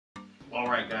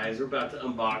Alright guys, we're about to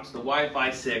unbox the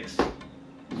Wi-Fi 6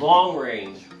 long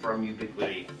range from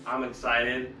Ubiquiti. I'm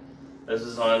excited. This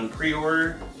is on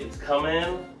pre-order. It's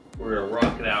coming. We're gonna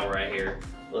rock it out right here.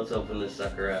 Let's open this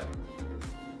sucker up.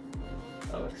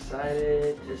 I'm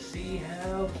excited to see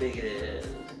how big it is.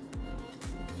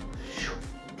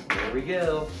 There we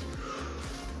go.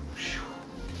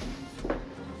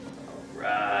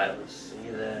 Alright, let's see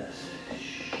this.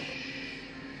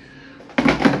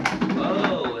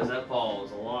 Oh, as that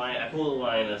falls, a line. I pulled a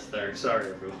lioness there. Sorry,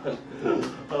 everyone.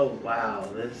 Oh, wow,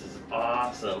 this is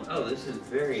awesome. Oh, this is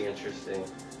very interesting.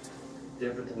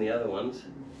 Different than the other ones.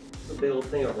 A big old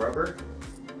thing of rubber.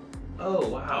 Oh,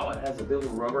 wow, it has a big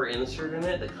old rubber insert in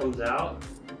it that comes out.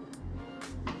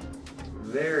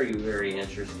 Very, very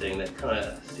interesting. That kind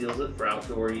of seals it for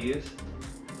outdoor use.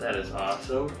 That is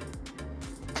awesome.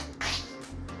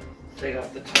 Take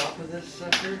off the top of this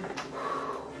sucker.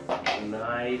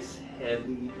 Nice,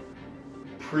 heavy,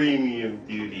 premium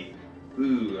duty.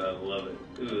 Ooh, I love it.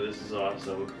 Ooh, this is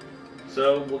awesome.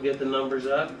 So we'll get the numbers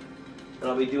up, and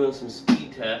I'll be doing some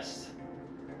speed tests.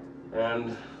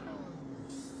 And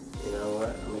you know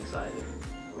what? I'm excited.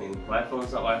 I mean, my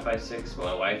phone's not Wi-Fi 6, but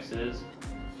my wife's is.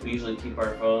 We usually keep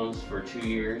our phones for 2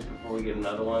 years before we get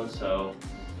another one, so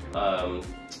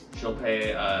she'll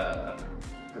pay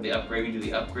for the upgrade. We do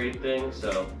the upgrade thing,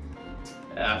 so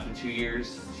after 2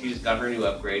 years, she just got her new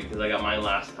upgrade because I got mine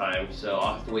last time, so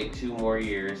I'll have to wait 2 more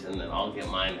years and then I'll get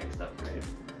my next upgrade.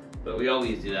 But we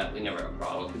always do that. We never have a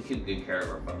problem. We keep good care of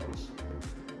our phones.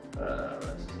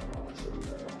 This is awesome,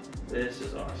 though. This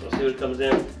is awesome. Let's see what comes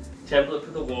in. Template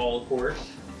for the wall, of course.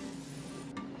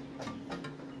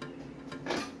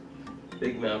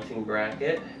 Big mounting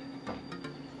bracket.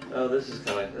 Oh, this is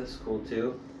that's cool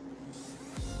too.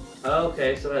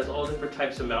 Okay, so it has all different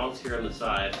types of mounts here on the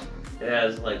side. It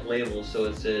has like labels, so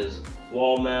it says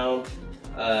wall mount,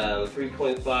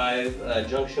 3.5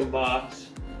 junction box.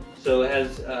 So it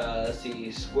has, let's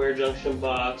see, square junction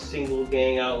box, single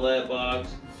gang outlet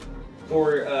box,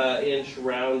 4-inch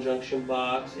round junction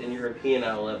box, and European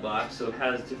outlet box. So it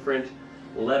has different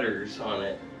letters on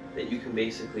it that you can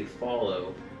basically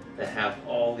follow that have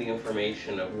all the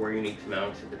information of where you need to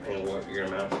mount it depending on what you're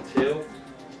going to mount it to.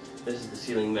 This is the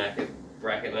ceiling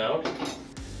bracket mount.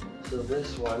 So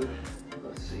this one,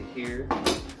 let's see here.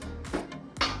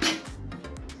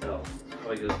 Oh, it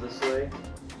probably goes this way.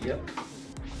 Yep.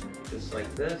 Just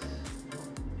like this.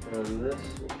 And this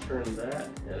will turn that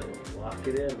and it will lock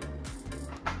it in.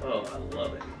 Oh, I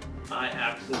love it. I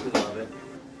absolutely love it.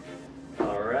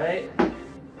 Alright.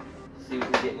 See what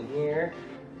we get in here.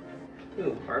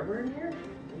 Ooh, hardware in here?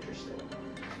 Interesting.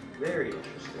 Very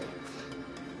interesting.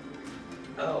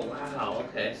 Oh wow,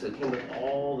 okay, so it came with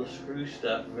all the screw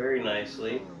stuff very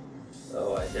nicely.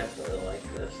 Oh, I definitely like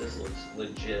this. This looks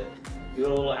legit. You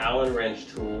got a little Allen wrench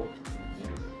tool.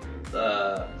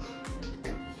 Oh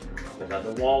my god,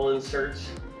 the wall inserts.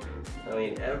 I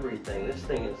mean, everything. This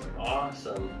thing is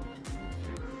awesome.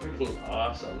 Freaking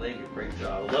awesome. They did a great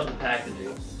job. I love the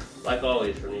packaging. Like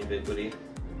always from Ubiquiti.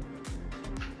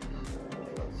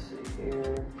 Let's see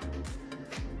here.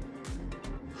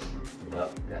 Oh,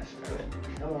 gosh, damn it.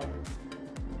 Come on.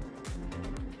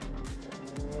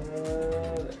 There we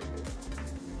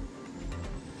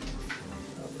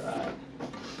go. Alright.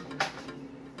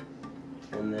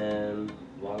 And then,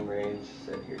 long range,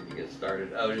 set here to get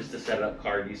started. Oh, just to set up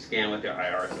card, you scan with your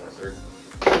IR sensor.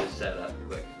 Just set it up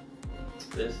quick.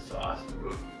 This is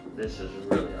awesome. This is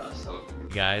really awesome.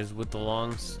 Guys, with the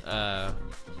long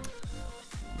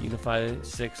UniFi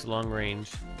 6 long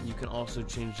range, you can also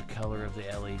change the color of the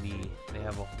LED. They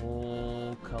have a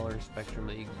whole color spectrum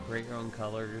that you can create your own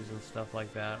colors and stuff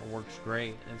like that. It works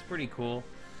great. It's pretty cool.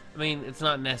 I mean, it's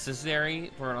not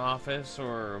necessary for an office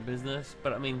or a business,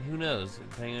 but I mean, who knows?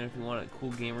 Depending on if you want a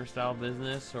cool gamer style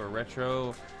business or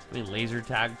retro, I mean, laser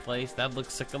tag place. That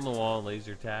looks sick on the wall,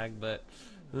 laser tag, but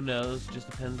who knows? Just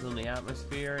depends on the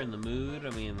atmosphere and the mood. I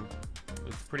mean,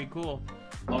 it's pretty cool.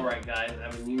 Alright guys,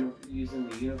 I've been using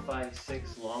the UniFi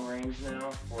 6 long range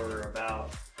now for about,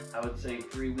 I would say,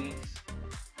 3 weeks.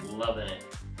 Loving it.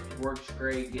 Works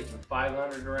great, getting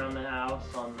 500 around the house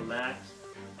on the max.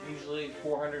 Usually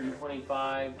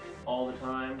 425 all the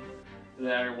time. No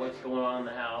matter what's going on in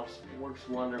the house, it works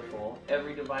wonderful.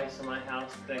 Every device in my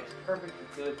house connects perfectly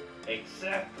to it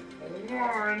except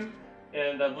one.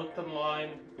 And I've looked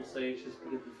online, people say it's just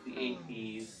because it's the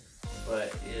APs.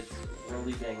 But it's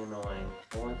really dang annoying.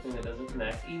 The only thing that doesn't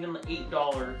connect, even the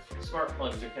 $8 smart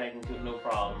plugs are connecting to it no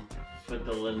problem, but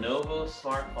the Lenovo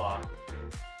smart clock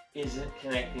isn't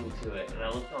connecting to it. And I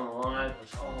looked online, it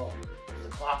was, oh, it's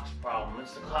the clock's problem,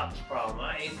 it's the clock's problem.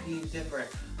 My AP is different.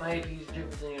 My AP is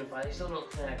different than UniFi. They still don't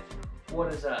connect.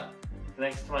 what is up?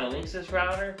 Connects to my Linksys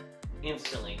router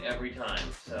instantly every time.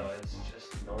 So it's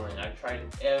just annoying. I've tried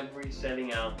every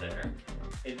setting out there.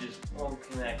 It just won't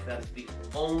connect. That's the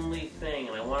only thing.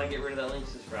 And I want to get rid of that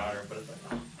Linksys router, but it's like,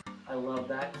 oh, I love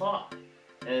that clock.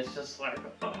 And it's just like,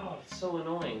 oh, it's so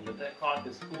annoying. But that clock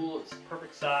is cool. It's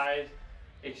perfect size.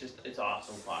 It's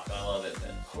awesome clock. I love it.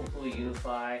 But hopefully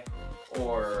UniFi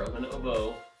or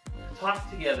Lenovo talk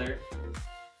together and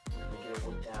get it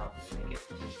worked out and make it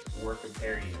just work and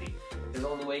pair easy. Because the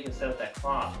only way you can set up that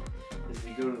clock is if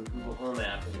you go to the Google Home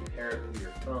app and you pair it with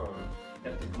your phone.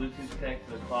 You have to Bluetooth connect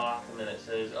to the clock, and then it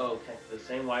says, oh, connect to the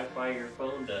same Wi-Fi your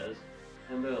phone does,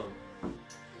 and boom.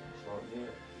 Just won't do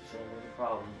it. It's another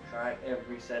problem. Try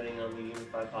every setting on the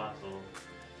UniFi possible.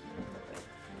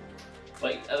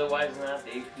 But otherwise than that,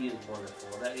 the AP is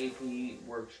wonderful. That AP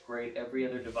works great. Every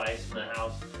other device in the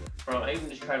house, I even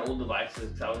just tried old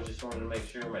devices because I was just wanting to make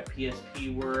sure my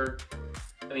PSP worked.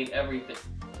 I mean,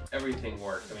 everything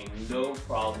works. I mean, no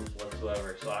problems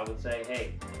whatsoever. So I would say,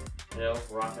 hey, you know,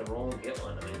 rock and roll and get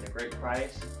one. I mean, they're a great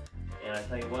price, and I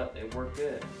tell you what, they work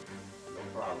good. No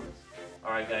problems.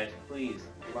 Alright guys, please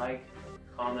like,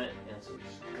 comment, and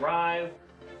subscribe.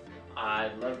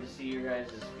 I'd love to see your guys'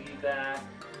 feedback.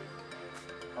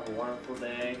 Have a wonderful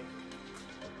day.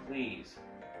 Please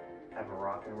have a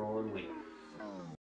rock and rollin' week.